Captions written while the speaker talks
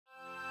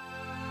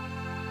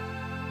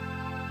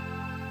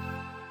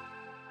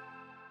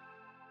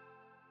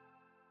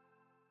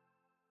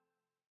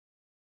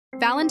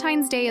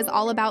Valentine's Day is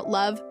all about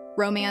love,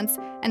 romance,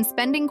 and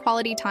spending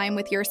quality time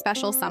with your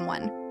special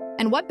someone.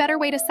 And what better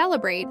way to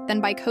celebrate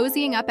than by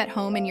cozying up at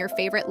home in your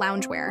favorite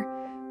loungewear?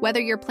 Whether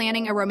you're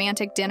planning a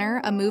romantic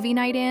dinner, a movie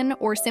night in,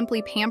 or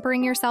simply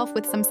pampering yourself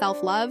with some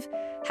self-love,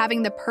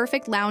 having the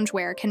perfect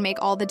loungewear can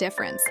make all the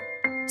difference.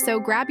 So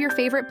grab your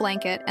favorite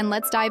blanket and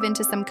let's dive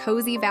into some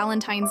cozy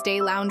Valentine's Day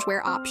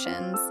loungewear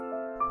options.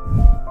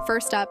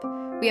 First up,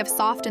 we have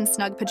soft and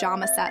snug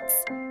pajama sets.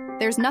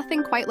 There's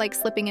nothing quite like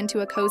slipping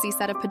into a cozy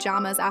set of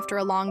pajamas after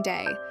a long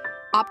day.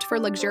 Opt for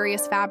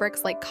luxurious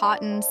fabrics like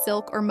cotton,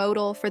 silk, or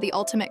modal for the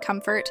ultimate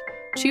comfort.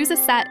 Choose a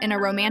set in a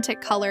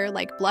romantic color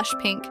like blush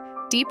pink,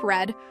 deep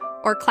red,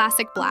 or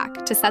classic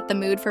black to set the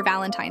mood for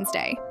Valentine's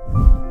Day.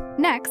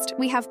 Next,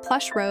 we have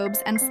plush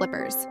robes and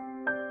slippers.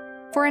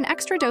 For an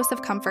extra dose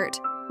of comfort,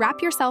 wrap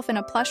yourself in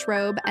a plush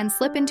robe and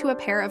slip into a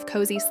pair of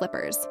cozy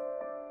slippers.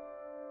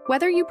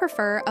 Whether you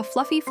prefer a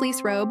fluffy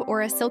fleece robe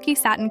or a silky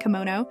satin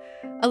kimono,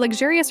 a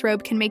luxurious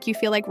robe can make you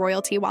feel like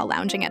royalty while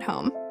lounging at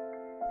home.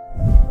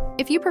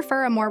 If you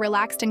prefer a more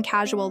relaxed and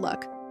casual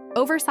look,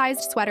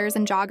 oversized sweaters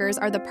and joggers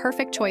are the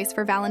perfect choice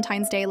for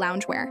Valentine's Day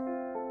loungewear.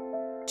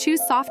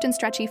 Choose soft and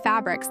stretchy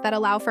fabrics that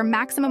allow for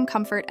maximum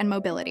comfort and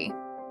mobility.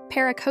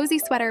 Pair a cozy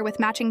sweater with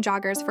matching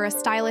joggers for a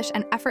stylish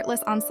and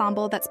effortless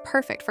ensemble that's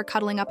perfect for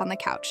cuddling up on the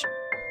couch.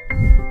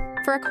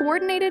 For a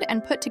coordinated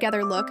and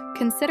put-together look,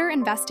 consider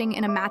investing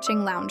in a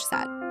matching lounge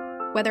set.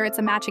 Whether it's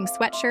a matching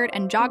sweatshirt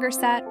and jogger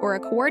set or a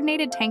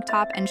coordinated tank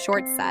top and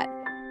shorts set,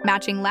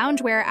 matching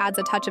loungewear adds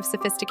a touch of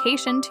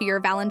sophistication to your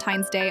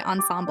Valentine's Day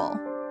ensemble.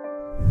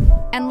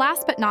 And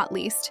last but not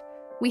least,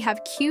 we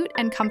have cute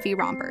and comfy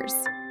rompers.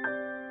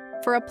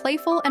 For a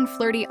playful and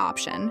flirty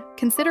option,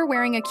 consider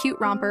wearing a cute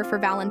romper for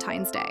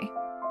Valentine's Day.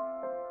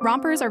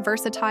 Rompers are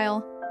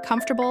versatile,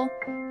 comfortable,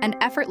 and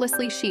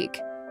effortlessly chic,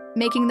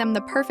 making them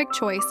the perfect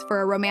choice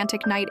for a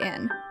romantic night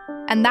in.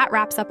 And that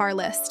wraps up our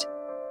list.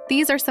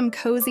 These are some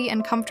cozy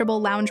and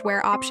comfortable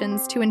loungewear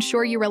options to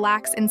ensure you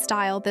relax in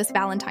style this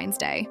Valentine's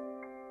Day.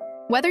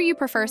 Whether you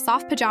prefer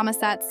soft pajama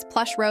sets,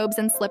 plush robes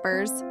and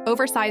slippers,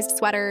 oversized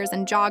sweaters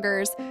and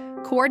joggers,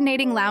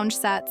 coordinating lounge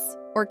sets,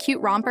 or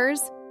cute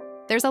rompers,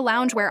 there's a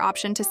loungewear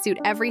option to suit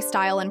every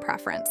style and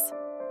preference.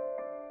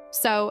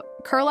 So,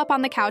 curl up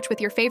on the couch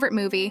with your favorite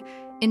movie,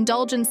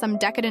 indulge in some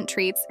decadent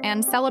treats,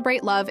 and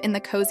celebrate love in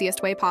the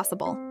coziest way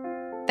possible.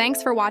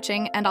 Thanks for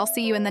watching, and I'll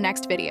see you in the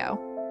next video.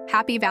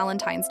 Happy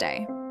Valentine's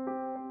Day!